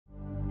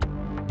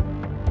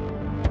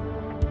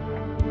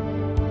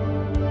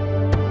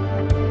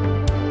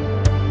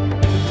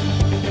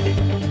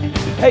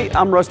Hey,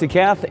 I'm Rusty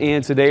Kath,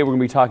 and today we're going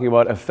to be talking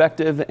about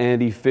effective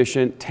and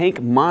efficient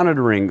tank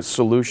monitoring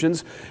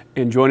solutions.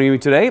 And joining me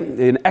today,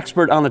 an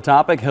expert on the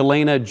topic,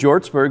 Helena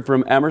Hjortsberg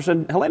from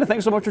Emerson. Helena,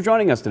 thanks so much for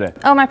joining us today.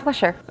 Oh, my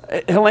pleasure.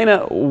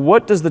 Helena,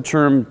 what does the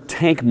term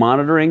tank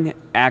monitoring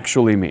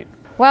actually mean?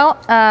 Well,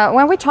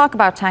 when we talk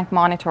about tank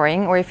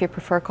monitoring, or if you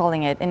prefer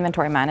calling it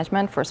inventory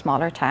management for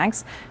smaller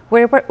tanks,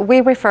 we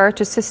refer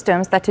to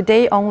systems that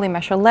today only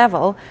measure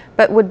level,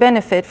 but would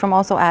benefit from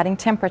also adding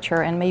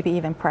temperature and maybe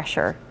even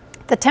pressure.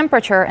 The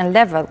temperature and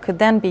level could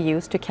then be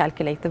used to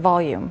calculate the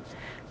volume.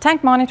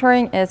 Tank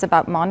monitoring is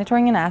about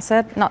monitoring an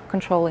asset, not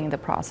controlling the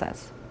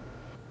process.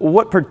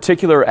 What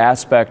particular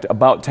aspect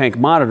about tank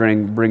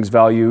monitoring brings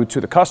value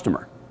to the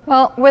customer?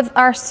 Well, with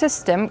our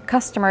system,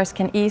 customers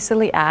can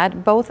easily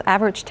add both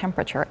average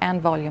temperature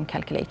and volume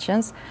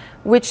calculations,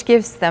 which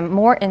gives them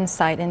more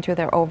insight into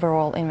their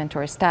overall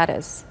inventory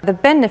status. The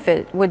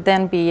benefit would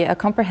then be a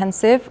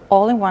comprehensive,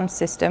 all-in-one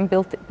system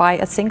built by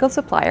a single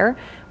supplier,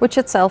 which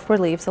itself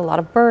relieves a lot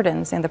of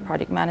burdens in the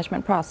project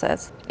management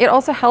process. It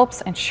also helps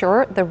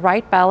ensure the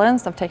right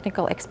balance of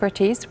technical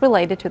expertise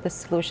related to the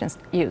solutions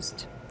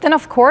used. Then,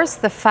 of course,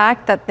 the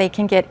fact that they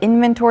can get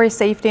inventory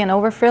safety and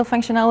overfill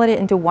functionality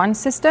into one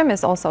system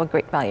is also a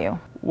great value.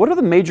 What are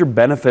the major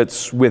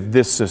benefits with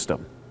this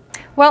system?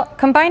 Well,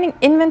 combining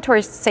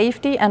inventory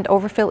safety and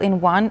overfill in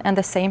one and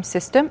the same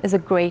system is a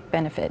great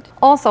benefit.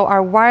 Also,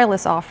 our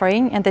wireless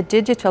offering and the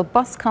digital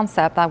bus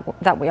concept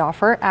that we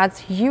offer adds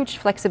huge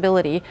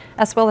flexibility,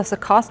 as well as a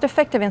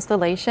cost-effective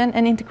installation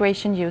and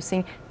integration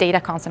using data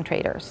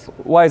concentrators.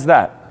 Why is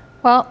that?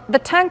 Well, the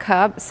tank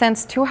hub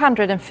sends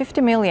 250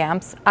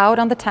 milliamps out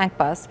on the tank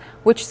bus,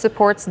 which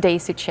supports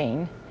daisy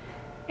chain.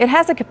 It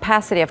has a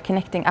capacity of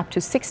connecting up to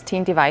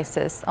 16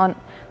 devices on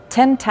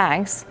 10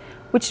 tanks,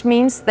 which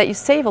means that you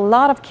save a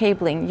lot of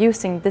cabling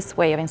using this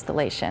way of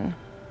installation.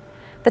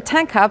 The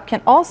tank hub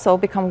can also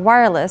become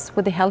wireless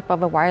with the help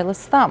of a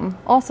wireless thumb,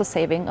 also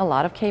saving a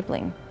lot of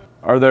cabling.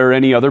 Are there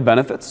any other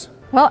benefits?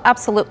 Well,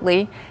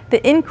 absolutely.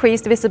 The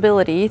increased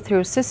visibility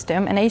through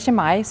system and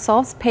HMI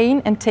solves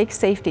pain and takes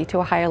safety to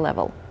a higher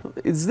level.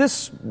 Is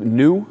this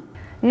new?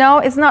 No,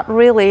 it's not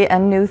really a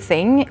new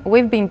thing.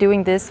 We've been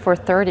doing this for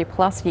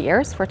 30+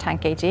 years for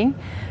tank gauging.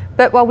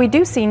 But what we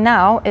do see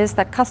now is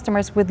that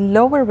customers with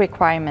lower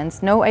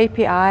requirements, no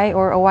API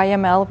or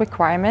OIML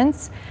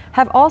requirements,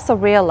 have also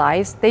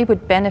realized they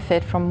would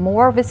benefit from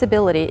more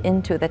visibility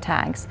into the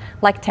tanks,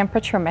 like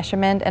temperature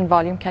measurement and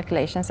volume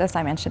calculations, as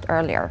I mentioned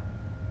earlier.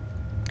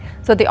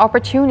 So the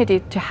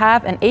opportunity to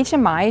have an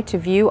HMI to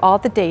view all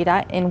the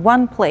data in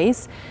one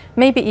place,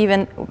 maybe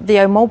even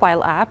via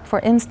mobile app for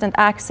instant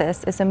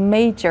access, is a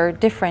major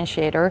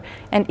differentiator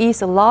and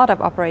ease a lot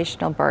of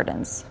operational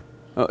burdens.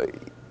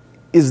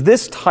 Is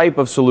this type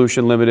of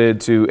solution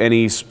limited to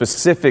any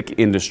specific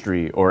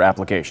industry or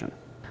application?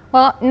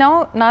 Well,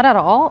 no, not at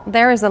all.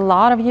 There is a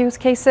lot of use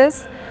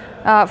cases.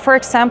 For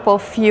example,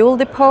 fuel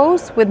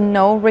depots with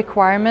no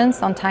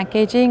requirements on tank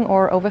gauging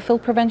or overfill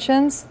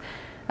preventions.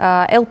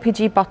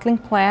 LPG bottling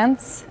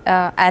plants,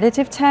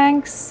 additive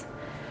tanks,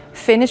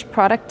 finished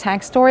product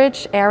tank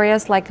storage,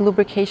 areas like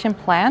lubrication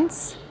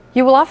plants.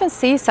 You will often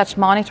see such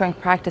monitoring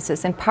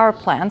practices in power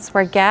plants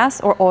where gas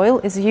or oil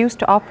is used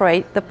to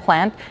operate the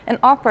plant, and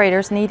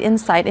operators need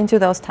insight into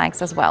those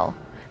tanks as well.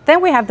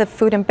 Then we have the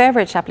food and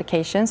beverage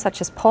applications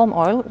such as palm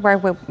oil, where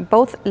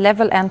both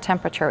level and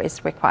temperature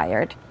is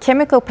required.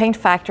 Chemical paint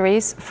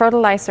factories,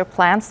 fertilizer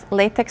plants,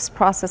 latex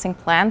processing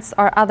plants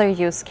are other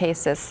use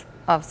cases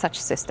of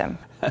such system.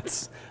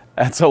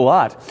 That's a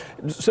lot.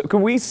 So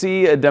can we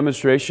see a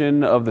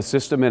demonstration of the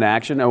system in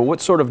action? And what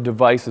sort of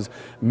devices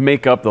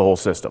make up the whole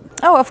system?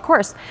 Oh, of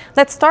course.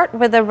 Let's start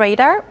with the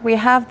radar. We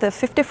have the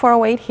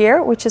 5408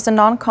 here, which is a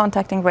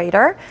non-contacting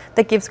radar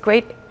that gives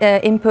great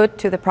input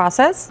to the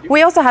process.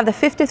 We also have the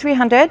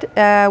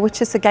 5300,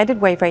 which is a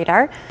guided wave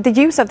radar. The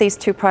use of these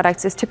two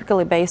products is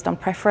typically based on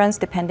preference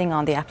depending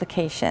on the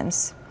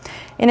applications.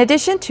 In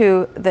addition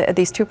to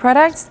these two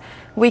products,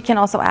 we can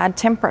also add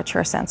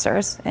temperature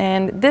sensors,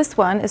 and this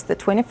one is the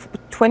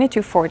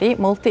 2240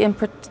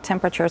 multi-input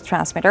temperature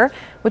transmitter,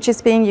 which is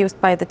being used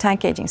by the tank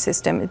gauging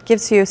system. It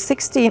gives you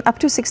up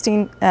to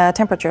 16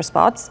 temperature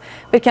spots,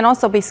 but it can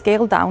also be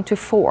scaled down to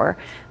 4,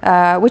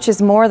 which is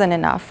more than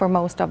enough for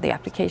most of the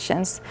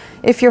applications.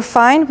 If you're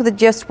fine with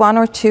just 1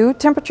 or 2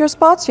 temperature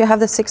spots, you have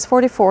the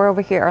 644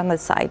 over here on the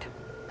side.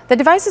 The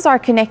devices are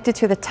connected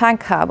to the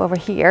tank hub over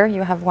here.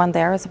 You have one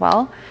there as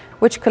well,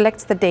 which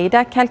collects the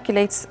data,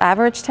 calculates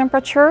average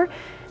temperature,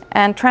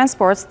 and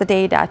transports the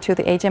data to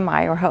the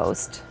HMI or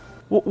host.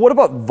 What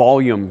about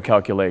volume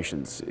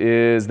calculations?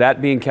 Is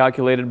that being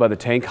calculated by the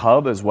tank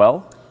hub as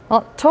well?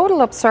 Well,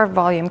 total observed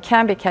volume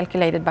can be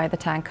calculated by the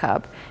tank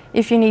hub.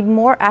 If you need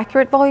more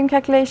accurate volume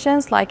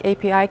calculations, like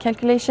API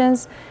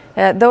calculations,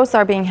 those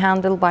are being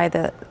handled by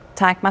the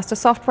Tank Master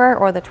software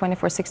or the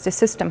 2460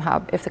 System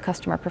Hub if the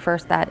customer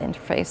prefers that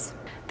interface.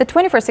 The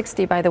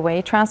 2460, by the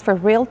way, transfers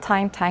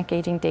real-time tank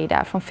gauging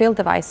data from field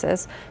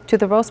devices to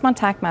the Rosemount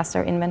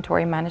TankMaster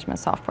inventory management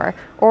software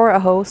or a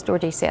host or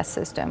DCS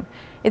system.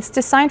 It's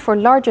designed for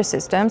larger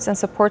systems and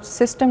supports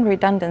system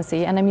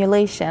redundancy and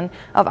emulation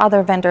of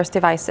other vendors'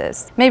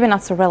 devices. Maybe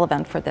not so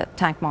relevant for the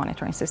tank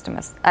monitoring system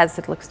as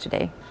it looks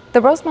today.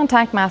 The Rosemount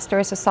TankMaster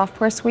is a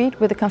software suite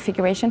with a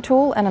configuration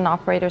tool and an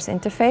operator's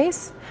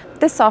interface.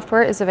 This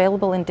software is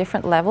available in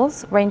different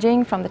levels,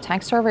 ranging from the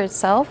tank server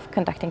itself,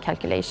 conducting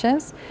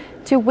calculations,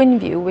 to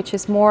WinView, which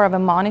is more of a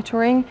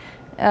monitoring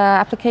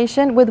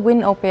application, with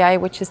WinOPI,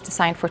 which is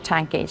designed for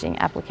tank gauging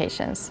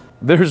applications.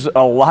 There's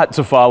a lot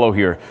to follow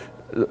here.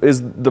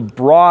 Is the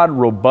broad,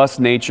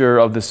 robust nature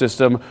of the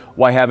system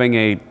why having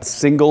a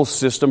single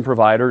system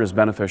provider is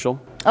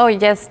beneficial? Oh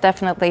yes,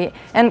 definitely.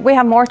 And we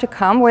have more to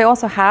come. We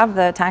also have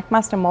the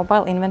TankMaster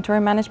mobile inventory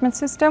management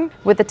system.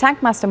 With the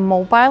TankMaster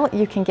mobile,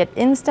 you can get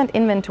instant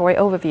inventory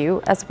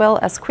overview as well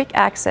as quick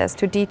access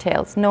to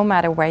details no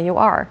matter where you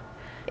are.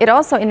 It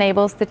also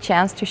enables the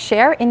chance to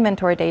share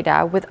inventory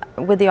data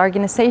with the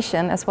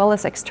organization as well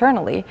as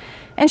externally,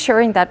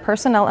 ensuring that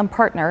personnel and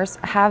partners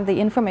have the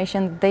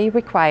information they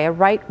require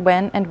right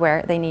when and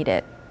where they need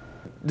it.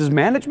 Does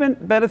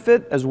management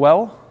benefit as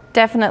well?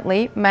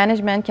 Definitely,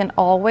 management can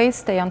always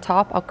stay on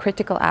top of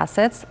critical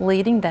assets,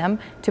 leading them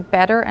to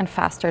better and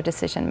faster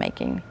decision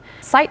making.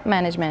 Site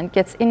management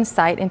gets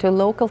insight into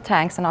local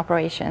tanks and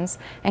operations,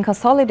 and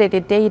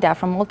consolidated data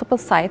from multiple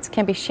sites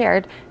can be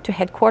shared to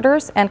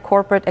headquarters and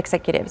corporate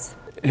executives.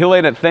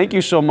 Helena, thank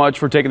you so much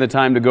for taking the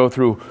time to go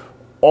through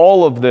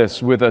all of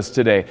this with us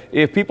today.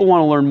 If people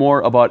want to learn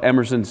more about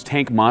Emerson's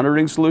tank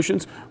monitoring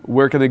solutions,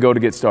 where can they go to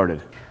get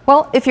started?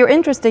 Well, if you're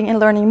interested in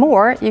learning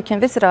more, you can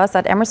visit us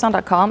at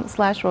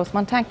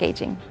emerson.com/Rosemount Tank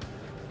Gauging.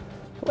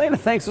 Helena,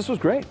 thanks. This was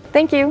great.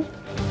 Thank you.